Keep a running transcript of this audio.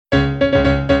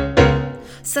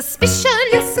Suspicion,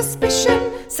 yes,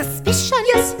 suspicion. Suspicion,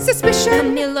 yes, suspicion.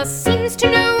 Camilla seems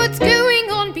to know what's going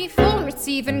on before it's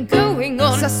even going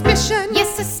on. Suspicion,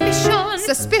 yes, suspicion.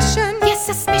 Suspicion, yes,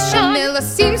 suspicion. Camilla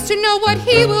seems to know what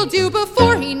he will do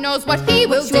before he knows what he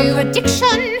will What's do. your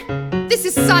prediction? This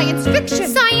is science fiction.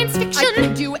 Science I fiction.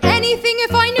 could do anything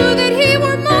if I knew that he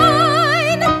were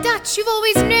mine. Dutch, you've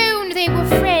always known they were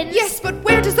friends. Yes, but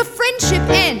where does the friendship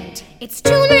end? It's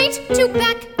too late to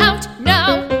back out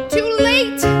now. Too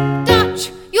late.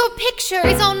 Dutch, your picture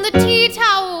is on the tea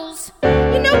towels.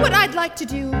 You know what I'd like to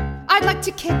do? I'd like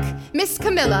to kick Miss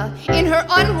Camilla in her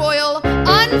unroyal,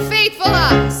 unfaithful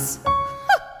ass.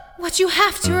 What you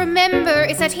have to remember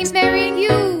is that he's marrying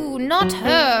you, not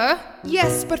her.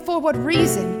 Yes, but for what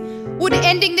reason? Would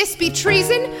ending this be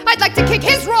treason? I'd like to kick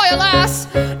his royal ass.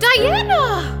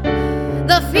 Diana!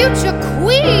 The future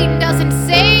queen doesn't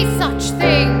say such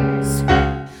things.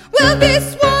 Well,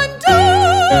 this